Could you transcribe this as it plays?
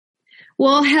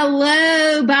Well,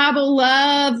 hello, Bible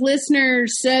Love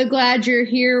listeners. So glad you're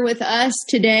here with us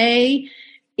today.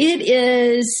 It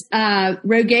is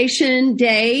Rogation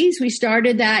Days. We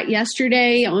started that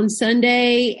yesterday on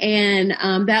Sunday,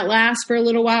 and that lasts for a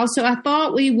little while. So I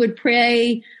thought we would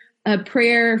pray a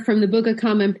prayer from the Book of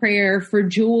Common Prayer for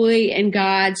joy in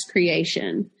God's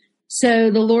creation. So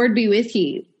the Lord be with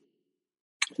you.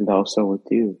 And also with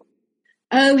you.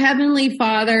 Oh, Heavenly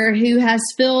Father, who has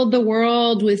filled the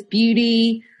world with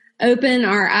beauty, open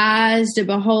our eyes to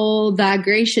behold thy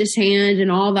gracious hand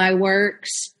and all thy works,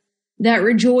 that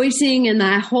rejoicing in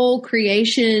thy whole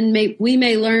creation, we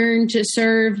may learn to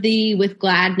serve thee with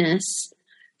gladness.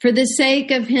 For the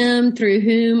sake of him through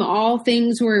whom all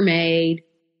things were made,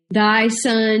 thy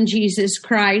Son, Jesus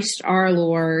Christ, our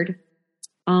Lord.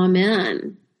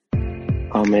 Amen.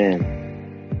 Amen.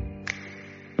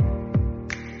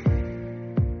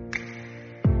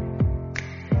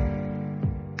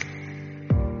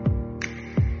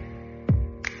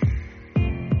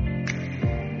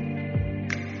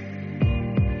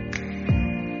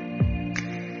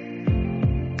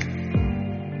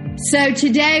 So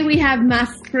today we have my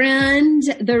friend,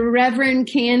 the Reverend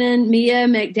Canon Mia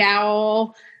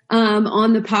McDowell,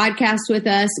 on the podcast with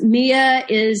us. Mia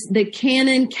is the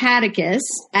Canon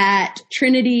Catechist at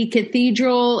Trinity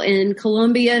Cathedral in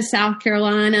Columbia, South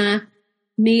Carolina.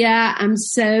 Mia, I'm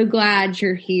so glad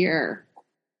you're here.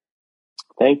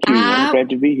 Thank you. I'm glad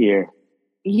to be here.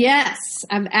 Yes,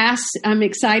 I'm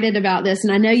excited about this,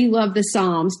 and I know you love the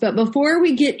Psalms. But before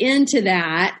we get into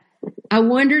that, I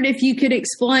wondered if you could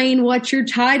explain what your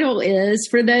title is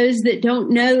for those that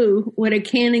don't know what a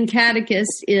Canon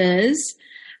Catechist is.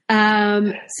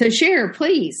 So share,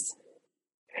 please.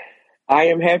 I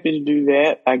am happy to do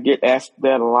that. I get asked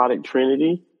that a lot at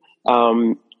Trinity.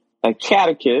 A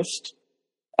catechist,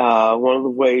 one of the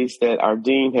ways that our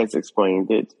dean has explained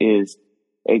it is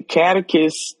a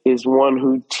catechist is one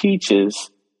who teaches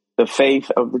the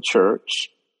faith of the church.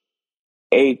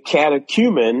 A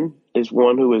catechumen is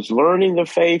one who is learning the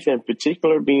faith, in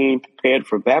particular being prepared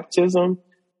for baptism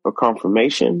or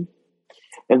confirmation.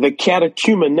 And the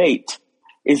catechumenate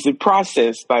is the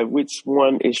process by which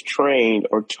one is trained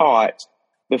or taught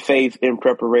the faith in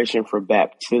preparation for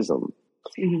baptism.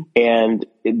 Mm-hmm. And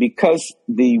because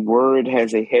the word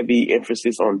has a heavy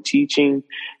emphasis on teaching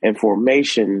and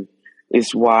formation,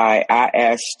 is why I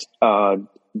asked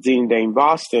Dean Dane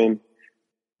Boston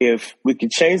if we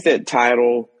could change that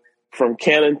title from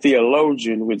canon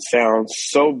theologian, which sounds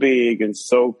so big and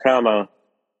so kind of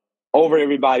over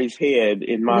everybody's head,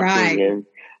 in my opinion,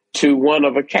 to one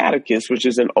of a catechist, which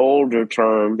is an older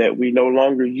term that we no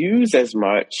longer use as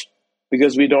much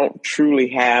because we don't truly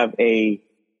have a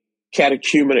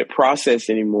catechumenate process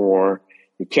anymore.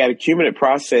 The catechumenate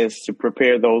process to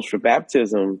prepare those for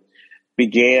baptism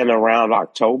began around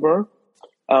October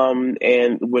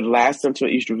and would last until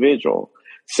Easter Vigil.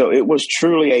 So it was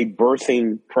truly a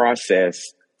birthing process.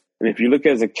 And if you look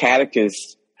as a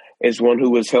catechist, as one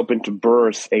who was helping to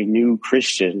birth a new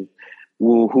Christian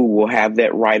who will have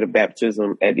that rite of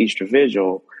baptism at Easter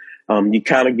Vigil, you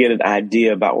kind of get an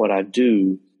idea about what I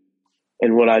do.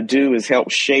 And what I do is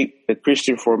help shape the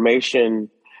Christian formation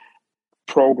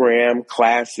program,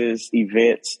 classes,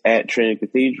 events at Trinity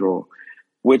Cathedral,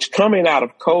 which coming out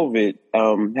of COVID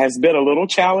has been a little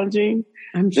challenging.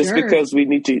 Just because we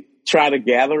need to try to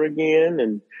gather again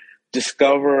and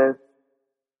discover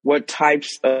what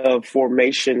types of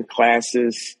formation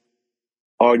classes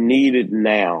are needed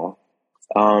now.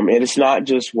 And it's not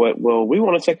just we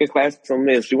want to take a class on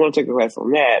this, we want to take a class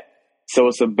on that. So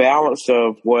it's a balance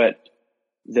of what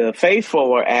the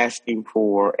faithful are asking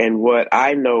for and what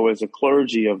I know as a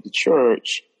clergy of the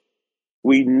church,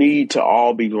 we need to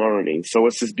all be learning. So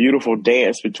it's this beautiful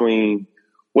dance between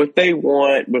what they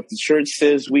want, what the church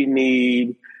says we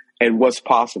need, and what's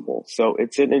possible. So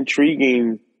it's an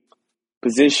intriguing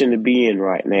position to be in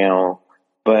right now,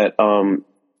 but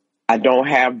I don't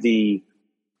have the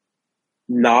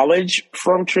knowledge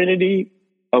from Trinity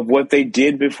of what they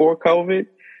did before COVID,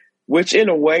 which in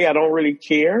a way I don't really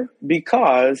care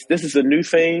because this is a new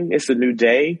thing. It's a new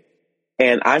day.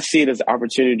 And I see it as an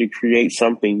opportunity to create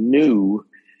something new,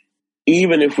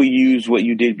 even if we use what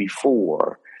you did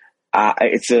before.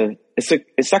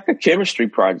 It's like a chemistry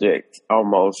project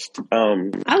almost.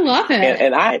 I love it.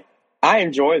 And I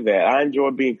enjoy that. I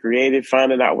enjoy being creative,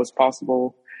 finding out what's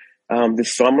possible.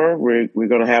 This summer, we're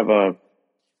going to have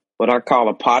what I call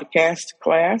a podcast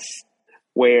class,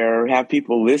 where have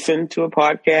people listen to a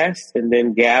podcast and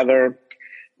then gather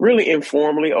really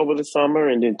informally over the summer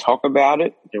and then talk about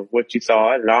it and what you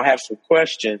thought. And I'll have some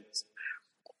questions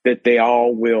that they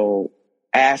all will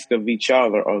ask of each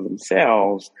other or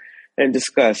themselves. and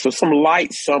discuss. So some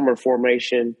light summer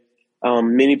formation.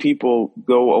 Many people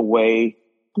go away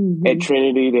at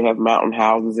Trinity. They have mountain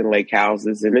houses and lake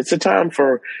houses, and it's a time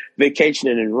for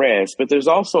vacationing and rest. But there's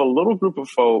also a little group of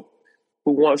folk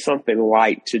who want something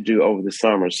light to do over the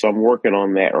summer. So I'm working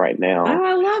on that right now. Oh,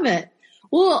 I love it.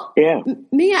 Well, yeah.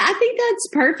 Mia, I think that's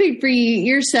perfect for you.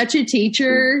 You're such a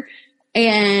teacher,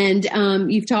 and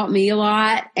you've taught me a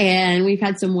lot, and we've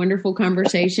had some wonderful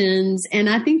conversations, and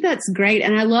I think that's great.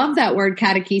 And I love that word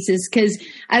catechesis, because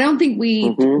I don't think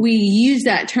we use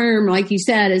that term, like you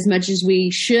said, as much as we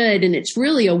should. And it's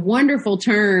really a wonderful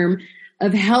term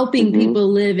of helping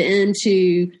people live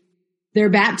into their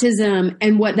baptism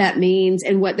and what that means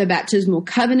and what the baptismal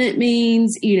covenant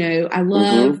means. You know, I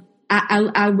love,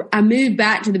 I move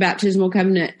back to the baptismal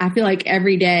covenant, I feel like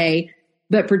every day,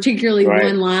 but particularly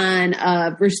one line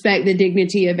of respect the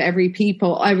dignity of every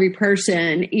people, every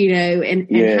person, you know, and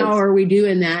how are we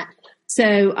doing that?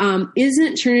 So,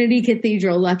 isn't Trinity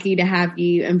Cathedral lucky to have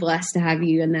you and blessed to have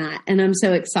you in that? And I'm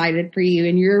so excited for you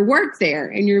and your work there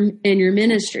and your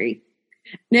ministry.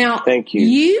 Now, thank you.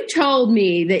 You told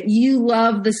me that you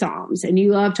love the Psalms and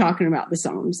you love talking about the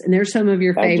Psalms, and they're some of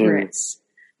your favorites,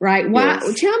 right? Why?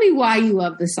 Yes. Tell me why you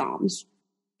love the Psalms.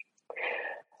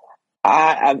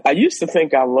 I used to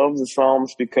think I love the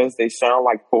Psalms because they sound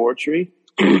like poetry.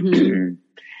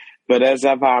 But as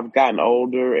I've gotten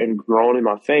older and grown in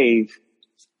my faith,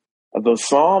 the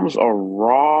Psalms are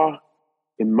raw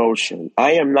emotion.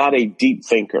 I am not a deep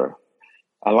thinker.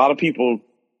 A lot of people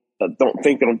don't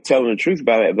think that I'm telling the truth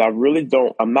about it, but I really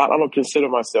don't. I don't consider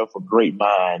myself a great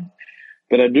mind,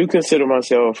 but I do consider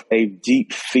myself a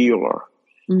deep feeler.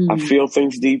 I feel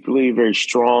things deeply, very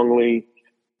strongly.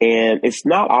 And it's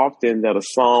not often that a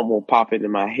psalm will pop into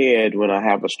my head when I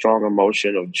have a strong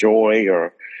emotion of joy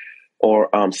or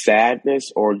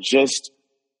sadness or just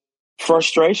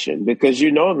frustration. Because,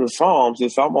 you know, in the Psalms,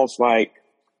 it's almost like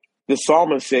the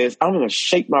psalmist says, I'm going to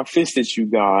shake my fist at you,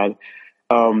 God.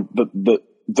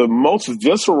 The most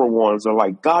visceral ones are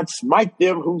like, God, smite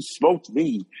them who smote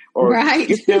thee, or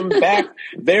get them back.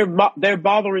 They're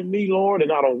bothering me, Lord,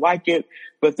 and I don't like it.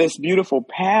 But this beautiful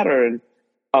pattern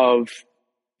of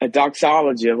a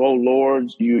doxology of, oh, Lord,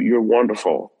 you're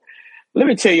wonderful. Let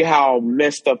me tell you how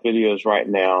messed up it is right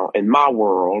now in my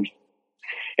world.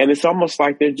 And it's almost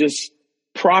like they're just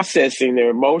processing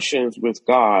their emotions with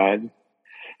God.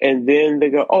 And then they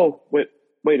go, oh,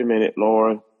 wait a minute,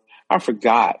 Lord, I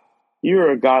forgot.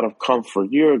 You're a God of comfort.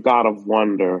 You're a God of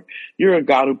wonder. You're a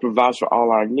God who provides for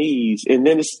all our needs. And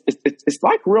then it's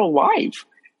like real life.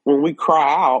 When we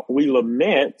cry out, we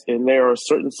lament, and there are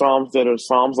certain psalms that are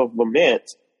psalms of lament.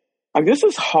 Like, this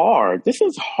is hard. This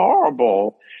is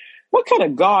horrible. What kind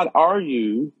of God are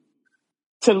you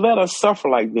to let us suffer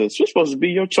like this? You're supposed to be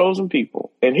your chosen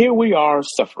people. And here we are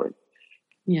suffering.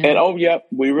 Yeah. And,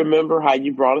 we remember how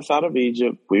you brought us out of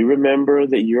Egypt. We remember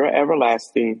that you're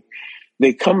everlasting.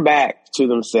 They come back to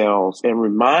themselves and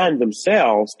remind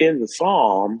themselves in the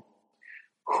psalm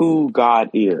who God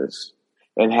is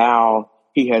and how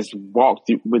he has walked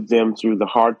with them through the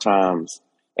hard times.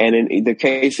 And in the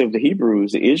case of the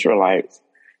Hebrews, the Israelites,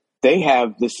 they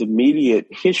have this immediate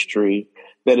history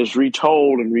that is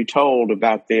retold and retold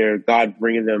about their God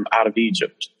bringing them out of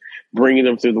Egypt, bringing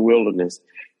them through the wilderness.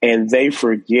 And they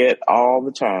forget all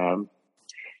the time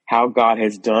how God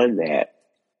has done that.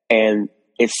 And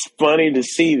it's funny to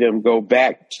see them go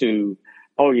back to,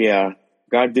 oh, yeah,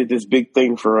 God did this big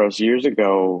thing for us years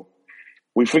ago.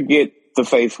 We forget the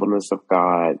faithfulness of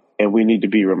God, and we need to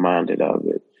be reminded of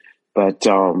it. But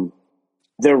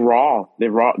they're raw.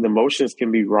 They're raw. The emotions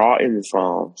can be raw in the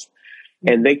Psalms,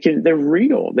 and they're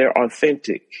real. They're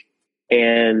authentic.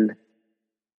 And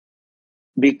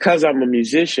because I'm a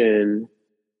musician,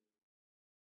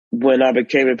 when I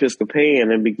became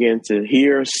Episcopalian and began to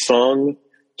hear sung,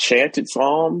 chanted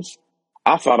Psalms,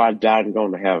 I thought I'd died and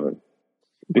gone to heaven,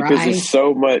 because there's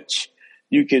so much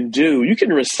you can do. You can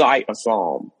recite a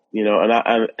Psalm, you know, and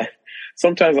I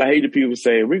sometimes I hate the people who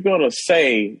say, we're going to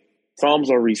say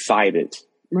Psalms are recited,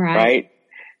 right?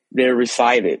 They're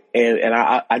recited. And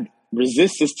I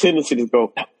resist this tendency to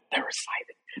go, no, they're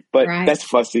recited. But that's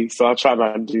fussy, so I try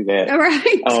not to do that.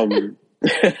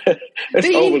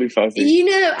 It's overly fussy. You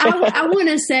know, I want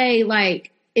to say,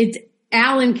 like,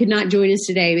 Alan could not join us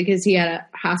today because he had a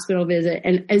hospital visit.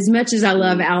 And as much as I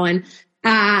love Alan,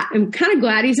 I am kind of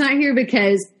glad he's not here,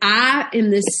 because I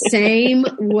am the same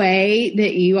way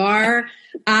that you are.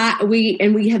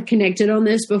 We have connected on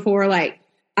this before. Like,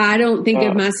 I don't think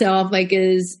of myself like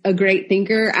as a great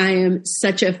thinker. I am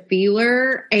such a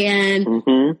feeler.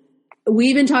 And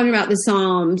we've been talking about the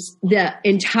Psalms the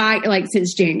entire, like,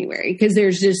 since January, because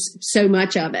there's just so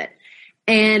much of it.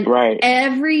 And right.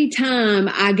 every time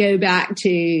I go back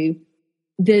to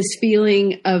this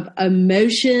feeling of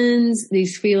emotions,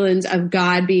 these feelings of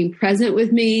God being present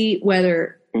with me,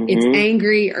 whether it's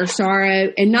angry or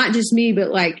sorrow, and not just me,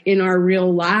 but like in our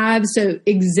real lives. So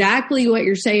exactly what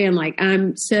you're saying, like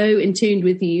I'm so in tune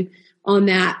with you on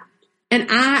that. And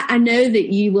I know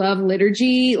that you love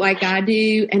liturgy like I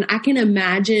do. And I can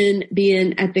imagine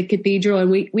being at the cathedral. And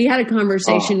we had a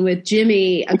conversation with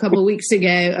Jimmy a couple of weeks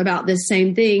ago about this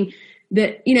same thing,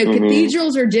 that, you know,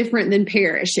 cathedrals are different than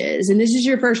parishes. And this is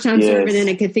your first time serving in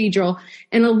a cathedral.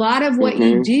 And a lot of what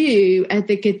you do at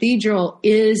the cathedral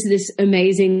is this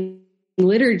amazing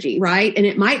liturgy, right? And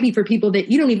it might be for people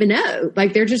that you don't even know.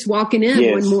 Like they're just walking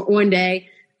in one day,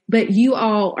 but you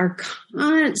all are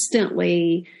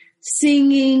constantly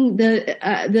singing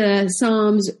the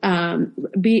Psalms,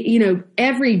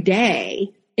 every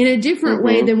day in a different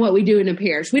way than what we do in a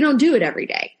parish. We don't do it every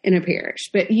day in a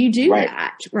parish, but you do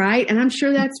that, right? And I'm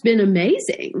sure that's been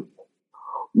amazing.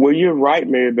 Well, you're right,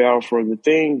 Mary Bell. For the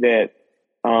thing that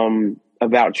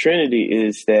about Trinity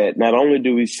is that not only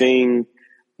do we sing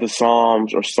the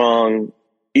Psalms or sung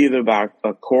either by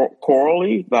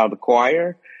chorally by the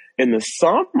choir. In the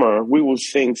summer, we will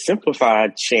sing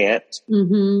simplified chant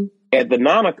at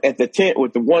the tent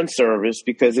with the one service,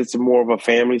 because it's more of a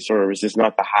family service. It's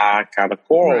not the high kind of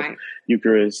choral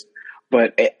Eucharist.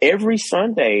 But every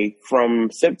Sunday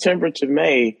from September to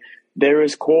May, there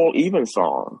is choral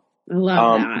evensong. I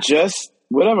love that. Just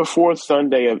whatever fourth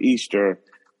Sunday of Easter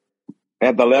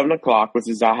at the 11 o'clock, which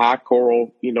is a high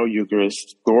choral,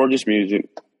 Eucharist, gorgeous music.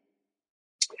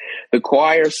 The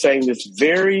choir sang this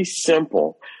very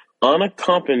simple,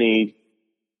 unaccompanied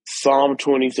Psalm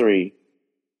 23.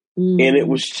 And it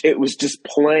was just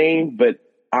plain, but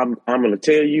I'm going to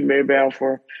tell you, Mary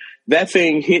Balfour, that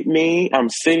thing hit me. I'm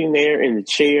sitting there in the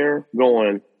chair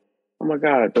going, oh my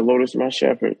God, the Lord is my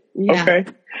shepherd. Yeah. Okay.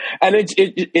 And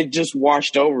it just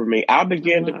washed over me. I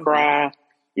began to cry.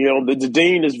 The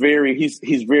dean is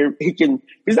he's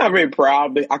not very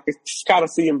proud, but I could just kind of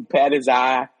see him pat his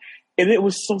eye. And it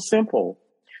was so simple.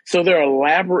 So there are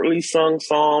elaborately sung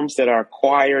psalms that our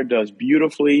choir does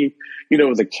beautifully,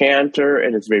 with a cantor,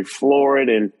 and it's very florid.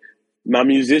 And my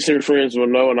musician friends will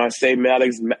know, and I say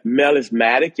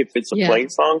melismatic if it's a plain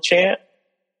song chant.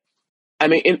 I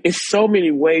mean, in so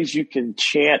many ways you can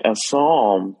chant a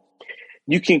psalm.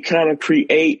 You can kind of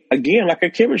create, again, like a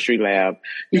chemistry lab.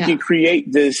 You can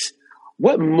create this,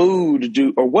 what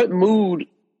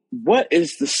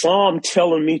is the psalm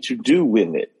telling me to do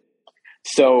with it?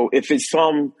 So if it's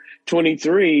Psalm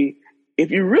 23,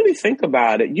 if you really think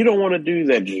about it, you don't want to do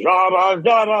that. It's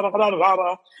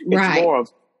more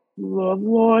of, the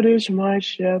Lord is my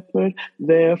shepherd,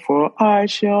 therefore I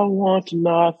shall want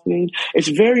nothing. It's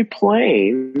very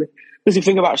plain, because you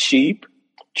think about sheep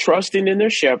trusting in their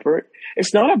shepherd.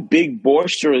 It's not a big,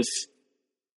 boisterous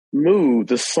mood.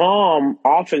 The psalm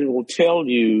often will tell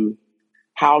you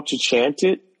how to chant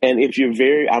it. And if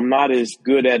I'm not as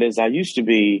good at it as I used to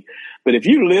be, but if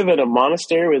you live in a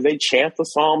monastery where they chant the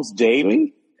Psalms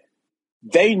daily,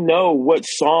 they know what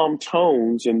psalm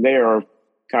tones, and there are,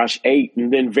 8,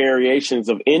 and then variations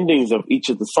of endings of each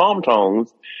of the psalm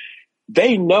tones.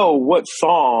 They know what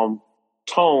psalm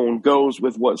tone goes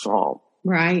with what psalm.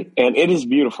 Right. And it is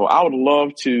beautiful. I would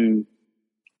love to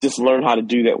just learn how to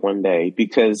do that one day,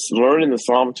 because learning the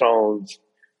psalm tones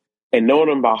and knowing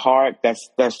them by heart,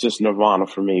 that's just nirvana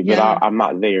for me. But I'm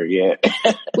not there yet.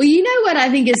 Well, you know what I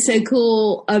think is so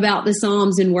cool about the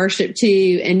Psalms and worship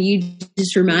too, and you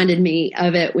just reminded me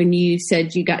of it when you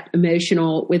said you got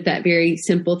emotional with that very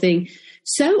simple thing.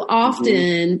 So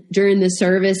often during the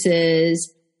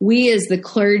services, we as the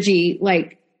clergy,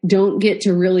 don't get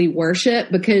to really worship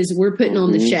because we're putting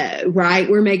on the show, right?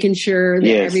 We're making sure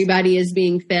that everybody is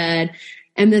being fed.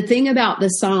 And the thing about the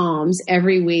Psalms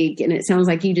every week, and it sounds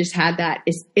like you just had that,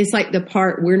 it's like the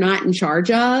part we're not in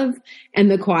charge of and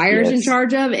the choir's in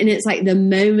charge of. And it's like the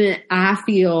moment I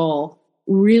feel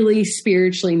really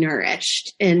spiritually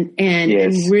nourished and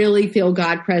really feel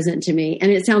God present to me.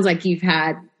 And it sounds like you've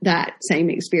had that same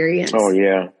experience. Oh,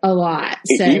 yeah. A lot.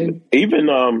 So even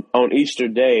on Easter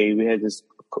Day, we had this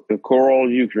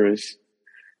choral Eucharist,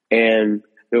 and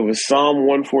there was Psalm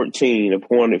 114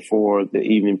 appointed for the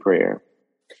evening prayer.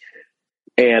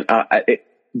 And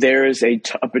there is a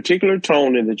particular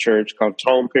tone in the church called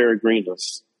tone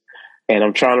peregrinus. And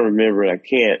I'm trying to remember it. I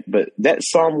can't. But that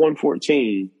Psalm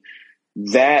 114,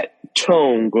 that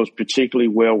tone goes particularly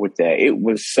well with that. It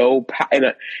was so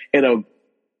in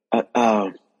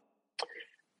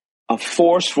a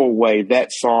forceful way.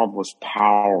 That psalm was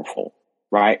powerful,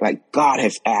 right? Like God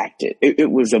has acted. It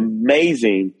was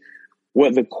amazing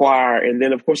what the choir, and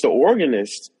then of course the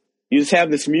organist, you just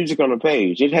have this music on the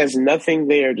page. It has nothing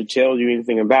there to tell you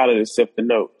anything about it except the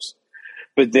notes.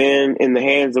 But then in the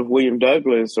hands of William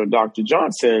Douglas or Dr.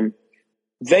 Johnson,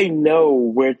 they know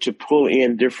where to pull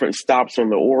in different stops on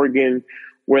the organ,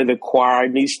 where the choir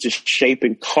needs to shape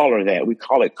and color that. We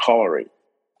call it coloring,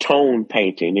 tone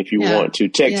painting, if you want to,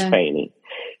 text painting.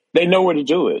 They know where to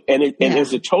do it. And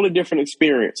it's a totally different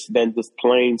experience than just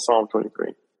plain Psalm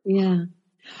 23. Yeah.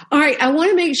 All right. I want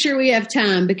to make sure we have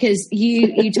time because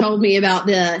you told me about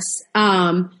this.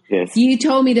 Yes. You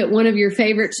told me that one of your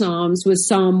favorite Psalms was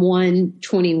Psalm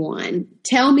 121.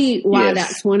 Tell me why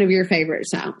that's one of your favorite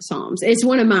Psalms. It's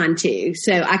one of mine too.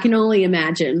 So I can only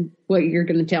imagine what you're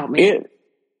going to tell me.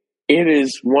 It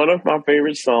is one of my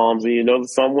favorite Psalms. And the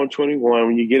Psalm 121,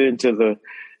 when you get into the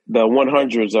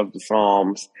 100s of the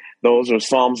Psalms, those are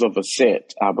Psalms of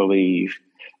ascent, I believe.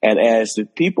 And as the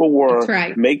people were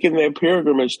making their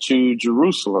pilgrimage to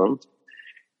Jerusalem,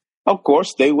 of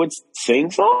course, they would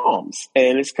sing psalms.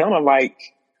 And it's kind of like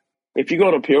if you go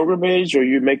on a pilgrimage or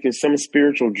you're making some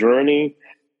spiritual journey,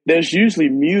 there's usually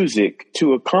music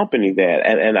to accompany that.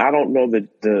 And I don't know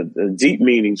the deep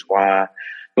meanings why,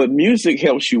 but music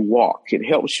helps you walk. It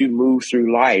helps you move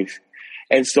through life.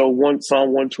 And so Psalm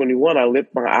 121, I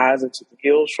lift my eyes into the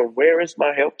hills, from where is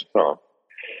my help to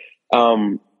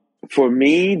come? For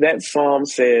me, that psalm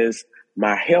says,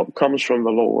 my help comes from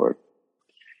the Lord.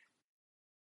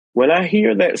 When I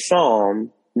hear that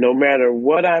psalm, no matter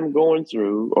what I'm going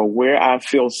through or where I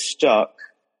feel stuck,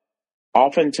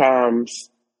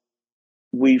 oftentimes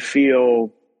we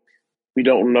feel we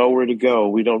don't know where to go.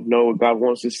 We don't know what God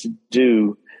wants us to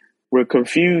do. We're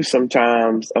confused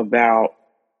sometimes about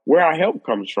where our help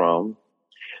comes from.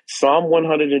 Psalm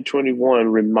 121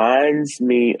 reminds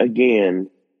me again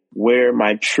where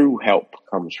my true help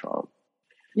comes from.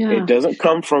 Yeah. It doesn't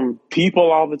come from people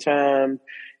all the time.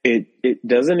 It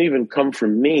doesn't even come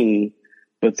from me,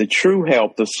 but the true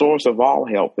help, the source of all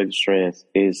help and strength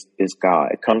is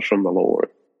God. It comes from the Lord.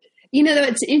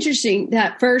 It's interesting,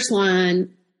 that first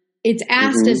line, it's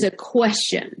asked as a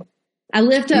question. I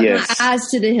lift up my eyes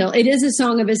to the hill. It is a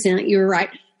song of ascent. You're right.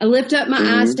 I lift up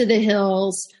my eyes to the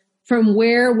hills. From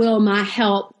where will my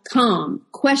help come?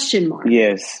 Question mark.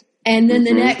 Yes. And then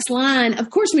the next line,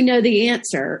 of course we know the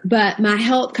answer, but my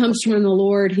help comes from the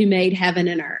Lord who made heaven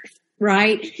and earth,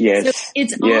 right? Yes. So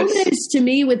it's almost, to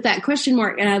me, with that question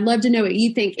mark, and I'd love to know what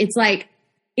you think, it's like,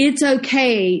 it's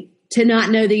okay to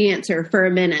not know the answer for a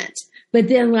minute, but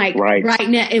then right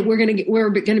now we're going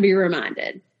to be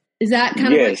reminded. Is that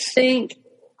kind of what you think?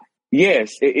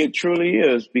 Yes, it truly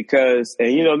is, because,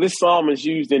 and this psalm is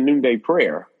used in noonday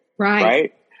prayer.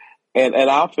 Right. And I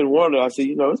often wonder, I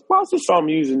say, why is this psalm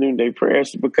used in noonday prayer?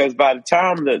 Because by the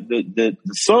time the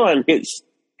sun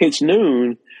hits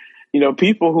noon,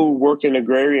 people who work in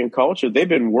agrarian culture, they've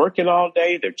been working all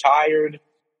day. They're tired.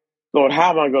 Lord,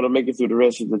 how am I going to make it through the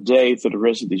rest of the day, through the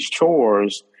rest of these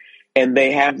chores? And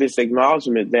they have this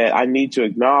acknowledgement that I need to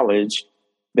acknowledge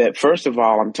that, first of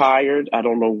all, I'm tired. I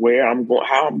don't know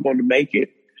how I'm going to make it.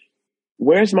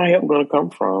 Where's my help going to come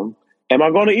from? Am I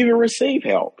going to even receive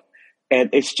help?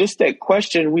 And it's just that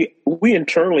question. We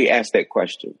internally ask that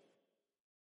question.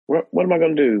 What am I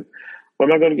going to do? Where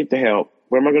am I going to get the help?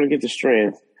 Where am I going to get the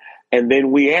strength? And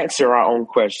then we answer our own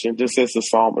question, just as the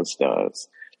psalmist does.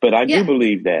 But I do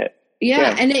believe that.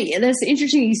 Yeah. And that's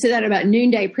interesting you said that about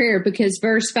noonday prayer, because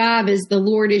verse 5 is, the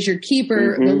Lord is your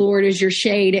keeper. The Lord is your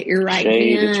shade at your right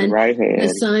hand. At your right hand.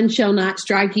 The sun shall not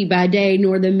strike you by day,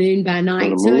 nor the moon by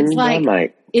night. So it's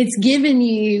like, it's given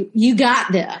you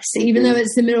got this, even though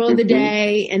it's the middle of the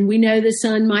day and we know the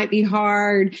sun might be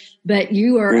hard, but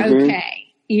you are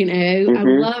okay. I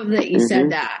love that you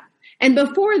said that. And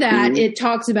before that, it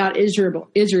talks about Israel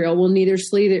will neither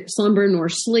slumber nor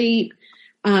sleep.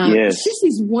 It's just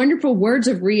these wonderful words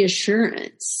of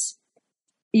reassurance,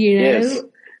 Yes.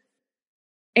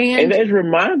 And it's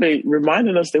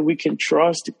reminding us that we can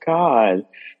trust God.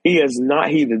 He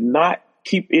did not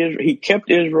keep Israel. He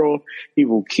kept Israel. He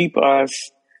will keep us.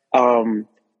 The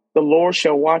Lord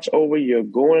shall watch over your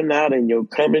going out and your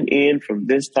coming in from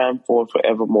this time forth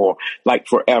forevermore, like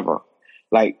forever.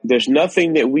 Like there's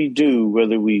nothing that we do,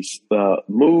 whether we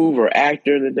move or act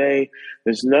during the day,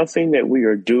 there's nothing that we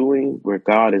are doing where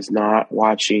God is not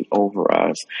watching over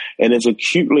us and is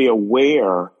acutely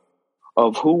aware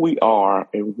of who we are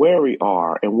and where we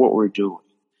are and what we're doing.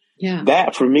 Yeah.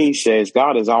 That for me says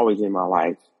God is always in my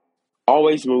life,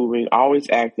 always moving, always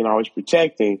acting, always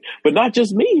protecting, but not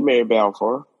just me, Mary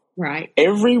Balfour. Right.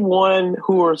 Everyone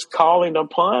who is calling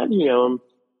upon him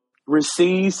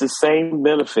receives the same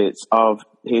benefits of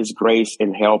his grace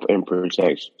and help and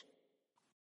protection.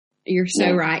 You're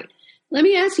so right. Let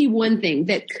me ask you one thing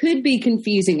that could be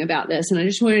confusing about this, and I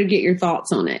just wanted to get your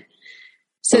thoughts on it.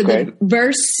 So the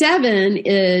verse 7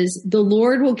 is, the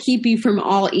Lord will keep you from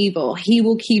all evil. He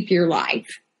will keep your life.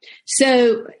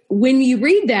 So when you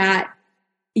read that,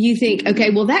 you think,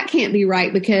 okay, well, that can't be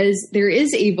right because there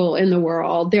is evil in the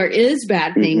world. There is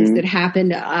bad things that happen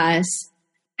to us.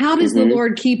 How does the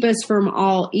Lord keep us from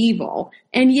all evil?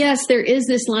 And yes, there is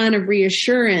this line of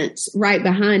reassurance right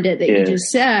behind it that you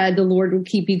just said, the Lord will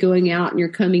keep you going out and you're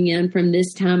coming in from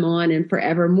this time on and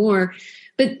forevermore.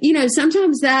 But,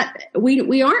 sometimes that we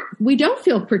don't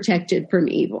feel protected from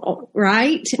evil,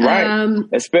 right? Right.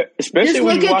 Especially just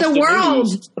when look you at the world.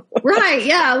 News. Right.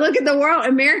 Yeah. Look at the world.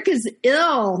 America's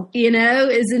ill,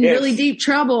 is in really deep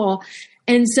trouble.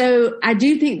 And so I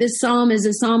do think this psalm is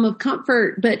a psalm of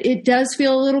comfort, but it does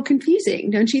feel a little confusing,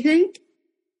 don't you think?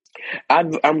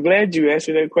 I'm glad you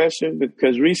answered that question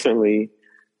because recently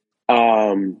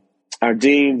our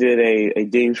dean did a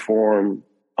dean's forum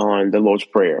on the Lord's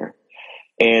Prayer.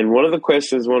 And one of the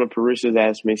questions one of the parishioners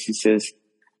asked me, she says,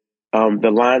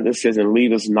 the line that says, and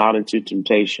lead us not into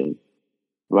temptation,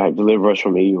 right? Deliver us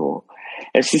from evil.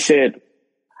 And she said,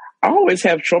 I always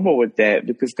have trouble with that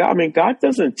because God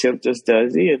doesn't tempt us,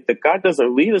 does he? And God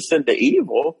doesn't lead us into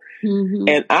evil. Mm-hmm.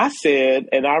 And I said,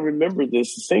 and I remember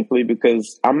this succinctly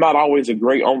because I'm not always a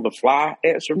great on the fly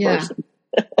answer person.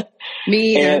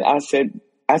 Me either. And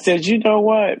I said, you know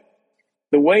what?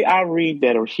 The way I read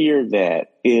that or hear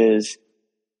that is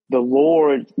the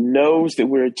Lord knows that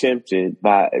we're tempted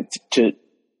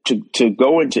to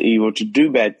go into evil, to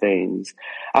do bad things.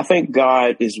 I think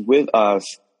God is with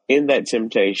us in that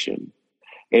temptation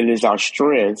and is our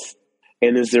strength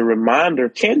and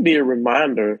can be a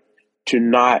reminder to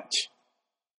not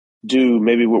do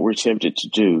maybe what we're tempted to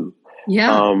do.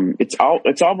 Yeah.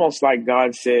 It's almost like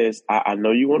God says, I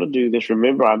know you want to do this.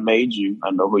 Remember, I made you.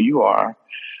 I know who you are.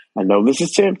 I know this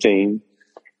is tempting,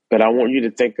 but I want you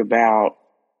to think about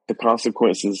the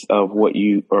consequences of what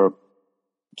you are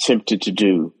tempted to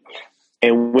do.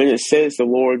 And when it says the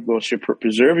Lord should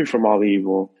preserve you from all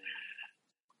evil,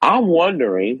 I'm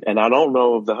wondering, and I don't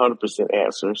know the 100%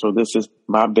 answer, so this is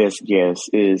my best guess,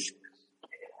 is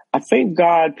I think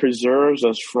God preserves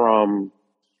us from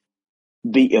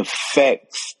the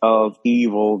effects of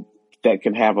evil that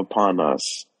can have upon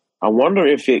us. I wonder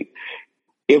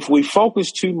if we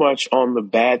focus too much on the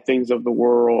bad things of the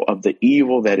world, of the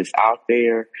evil that is out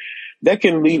there, that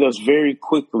can lead us very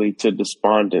quickly to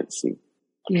despondency.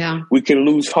 Yeah. We can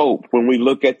lose hope when we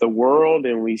look at the world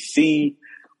and we see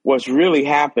what's really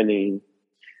happening,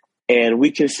 and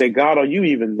we can say, God, are you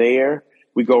even there?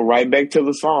 We go right back to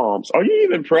the Psalms. Are you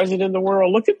even present in the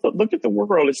world? Look at the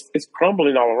world. It's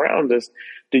crumbling all around us.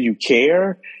 Do you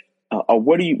care? Or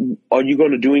are you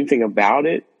going to do anything about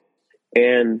it?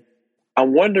 And I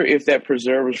wonder if that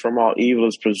preserves from all evil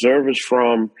is preserve us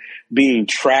from being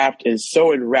trapped and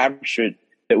so enraptured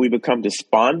that we become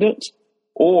despondent,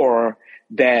 or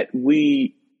that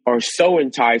we are so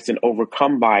enticed and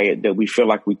overcome by it that we feel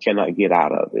like we cannot get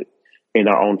out of it in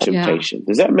our own temptation. Yeah.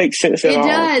 Does that make sense at all? It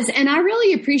does. And I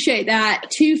really appreciate that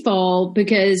twofold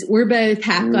because we're both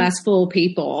half glass full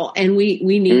people and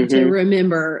we need to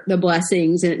remember the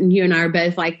blessings, and you and I are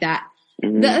both like that.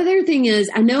 The other thing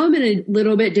is, I know I'm in a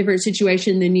little bit different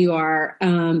situation than you are,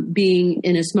 being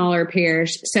in a smaller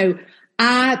parish. So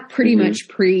I pretty much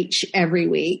preach every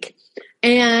week.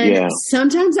 And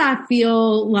sometimes I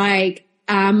feel like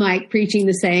I'm like preaching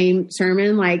the same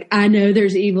sermon. Like, I know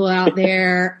there's evil out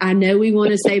there. I know we want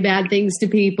to say bad things to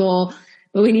people,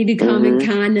 but we need to come in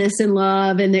kindness and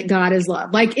love, and that God is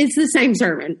love. Like, it's the same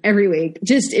sermon every week,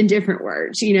 just in different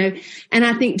words, And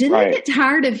I think, did they get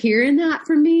tired of hearing that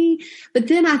from me? But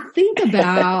then I think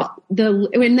about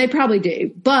they probably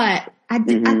do, but I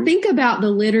think about the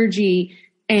liturgy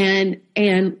and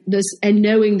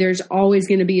knowing there's always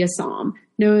going to be a psalm,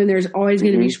 knowing there's always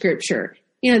going to be scripture.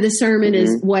 The sermon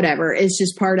is whatever. It's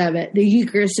just part of it. The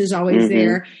Eucharist is always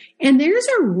there. And there's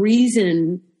a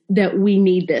reason that we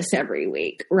need this every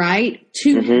week, right?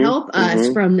 To help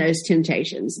us from those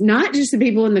temptations, not just the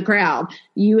people in the crowd,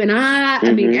 you and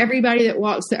I mean, everybody that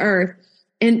walks the earth.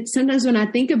 And sometimes when I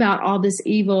think about all this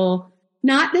evil,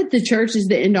 not that the church is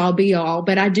the end all be all,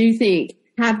 but I do think,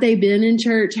 have they been in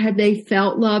church? Have they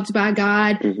felt loved by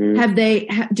God?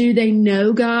 Do they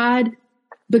know God?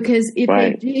 Because if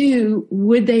they do,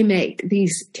 would they make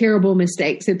these terrible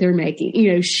mistakes that they're making?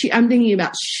 I'm thinking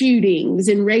about shootings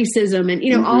and racism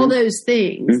and, all those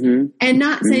things. And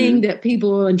not saying that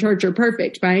people in church are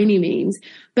perfect by any means,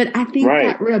 but I think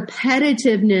that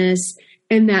repetitiveness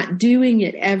and that doing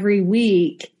it every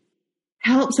week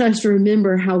helps us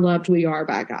remember how loved we are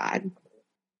by God.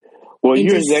 Well, and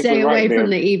you're to exactly stay away right, from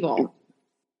the evil.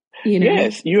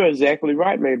 Yes, you're exactly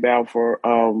right, Maybelle.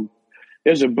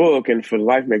 There's a book, and for the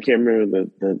life of me, I can't remember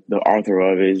the author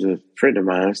of it. He's a friend of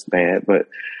mine. It's bad, but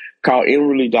called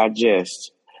Inwardly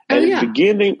Digest. And in the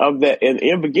beginning of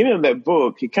that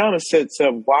book, he kind of sets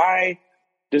up, why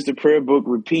does the prayer book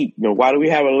repeat? Why do we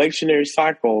have a lectionary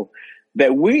cycle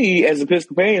that we, as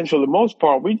Episcopalians, for the most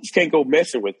part, we just can't go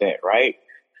messing with that, right?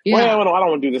 Yeah. Well, I don't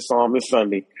want to do this psalm this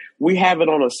Sunday. We have it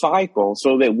on a cycle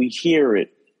so that we hear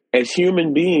it. As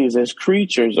human beings, as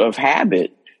creatures of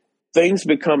habit, things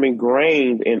become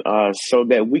ingrained in us so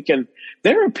that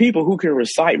there are people who can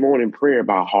recite morning prayer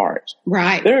by heart.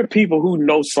 Right. There are people who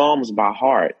know Psalms by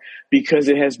heart because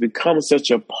it has become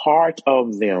such a part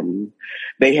of them.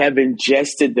 They have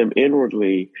ingested them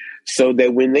inwardly so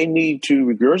that when they need to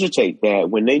regurgitate that,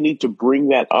 when they need to bring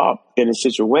that up in a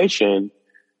situation,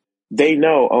 they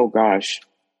know, oh gosh,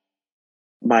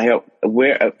 my help,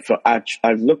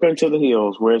 I look unto the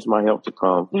hills, where's my help to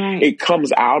come? Right. It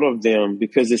comes out of them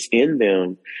because it's in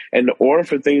them. And in order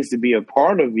for things to be a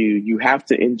part of you, you have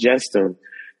to ingest them.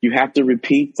 You have to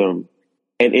repeat them.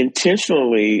 And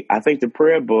intentionally, I think the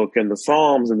prayer book and the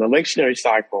Psalms and the lectionary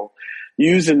cycle,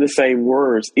 using the same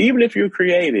words, even if you're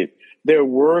created, there are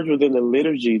words within the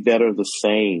liturgy that are the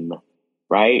same,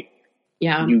 right?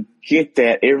 Yeah. You get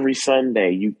that every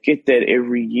Sunday. You get that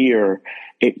every year.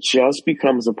 It just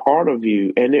becomes a part of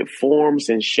you, and it forms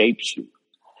and shapes you.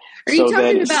 Are you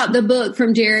talking about the book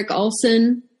from Derek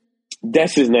Olson?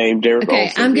 That's his name, Derek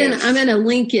Olson. I'm gonna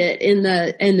link it in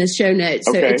the show notes.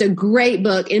 So It's a great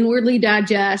book. Inwardly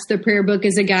Digest, the prayer book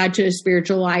is a guide to a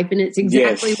spiritual life, and it's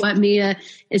exactly what Mia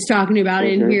is talking about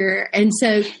in here. And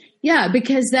so, yeah,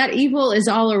 because that evil is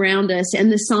all around us,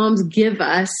 and the Psalms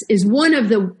is one of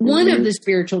the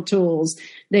spiritual tools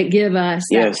that give us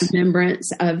that remembrance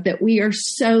of that we are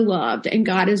so loved and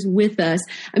God is with us.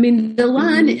 I mean, the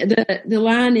line, the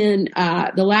line in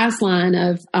the last line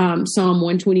of Psalm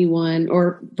 121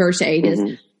 or verse 8 is,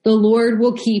 "The Lord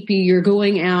will keep you. You're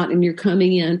going out and you're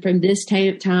coming in from this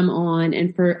time on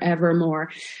and forevermore."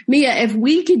 Mia, if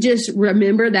we could just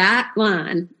remember that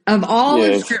line of all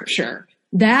of Scripture.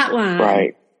 That line,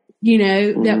 right.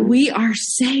 That we are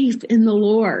safe in the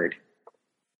Lord.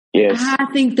 Yes. I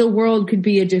think the world could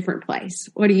be a different place.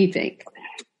 What do you think?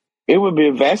 It would be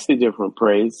a vastly different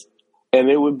place. And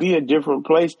it would be a different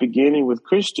place beginning with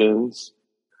Christians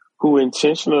who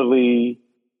intentionally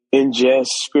ingest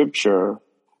Scripture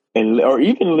or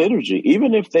even liturgy.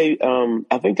 Even if they,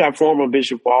 I think our former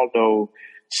Bishop Waldo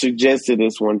suggested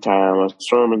this one time, a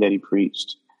sermon that he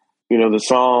preached. The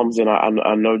Psalms, and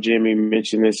I know Jimmy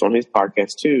mentioned this on his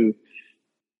podcast too.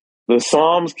 The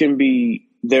Psalms can be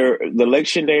the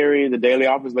lectionary, the daily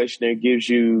office lectionary gives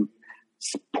you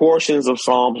portions of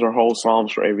Psalms or whole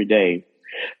Psalms for every day.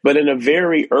 But in a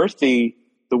very earthy,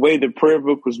 the way the prayer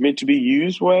book was meant to be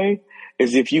used way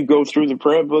is if you go through the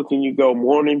prayer book and you go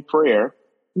morning prayer,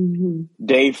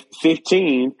 day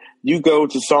 15, you go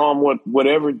to Psalm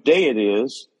whatever day it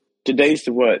is. Today's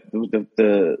the what?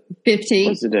 The 15th.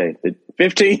 What's the day? The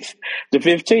 15th. The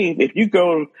 15th. If you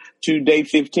go to day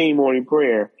 15 morning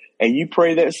prayer and you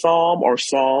pray that psalm or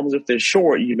psalms, if they're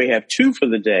short, you may have two for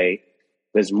the day.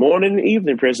 There's morning and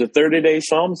evening prayer. It's a 30-day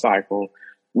psalm cycle,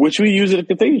 which we use at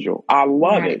the cathedral. I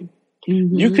love it.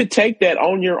 You could take that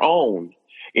on your own.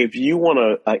 If you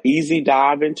want an easy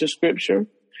dive into Scripture,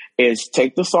 is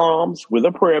take the Psalms with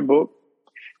a prayer book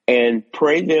and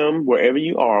pray them wherever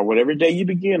you are, whatever day you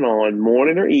begin on,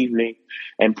 morning or evening,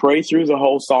 and pray through the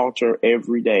whole Psalter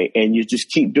every day. And you just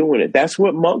keep doing it. That's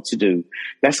what monks do.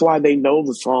 That's why they know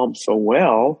the Psalms so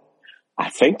well. I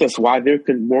think that's why they're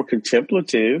more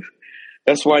contemplative.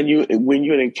 That's why when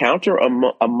you encounter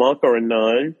a monk or a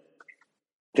nun,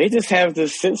 they just have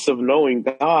this sense of knowing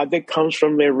God that comes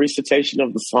from their recitation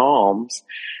of the Psalms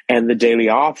and the daily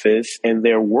office and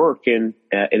their work. And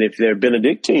if they're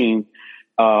Benedictine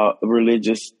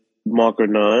religious monk or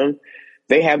nun,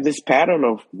 they have this pattern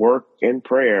of work and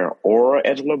prayer, ora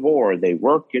et labor. They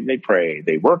work and they pray.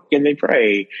 They work and they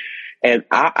pray. And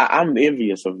I'm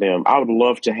envious of them. I would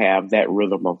love to have that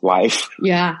rhythm of life.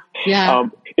 Yeah.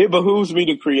 It behooves me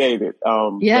to create it.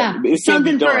 It's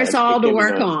something for us all to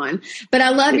work on. But I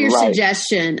love your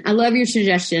suggestion.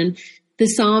 The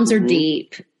Psalms are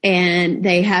deep and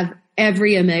they have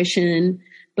every emotion.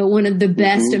 But one of the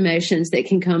best emotions that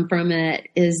can come from it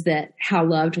is that how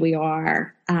loved we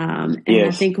are. And I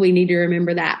think we need to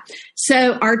remember that.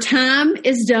 So our time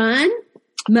is done.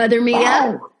 Mother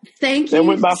Mia, thank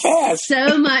you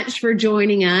so much for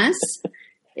joining us.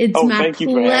 It's my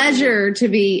pleasure to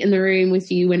be in the room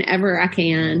with you whenever I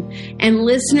can. And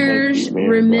listeners,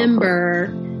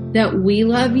 remember that we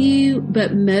love you,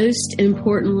 but most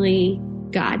importantly,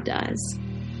 God does.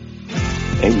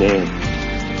 Amen.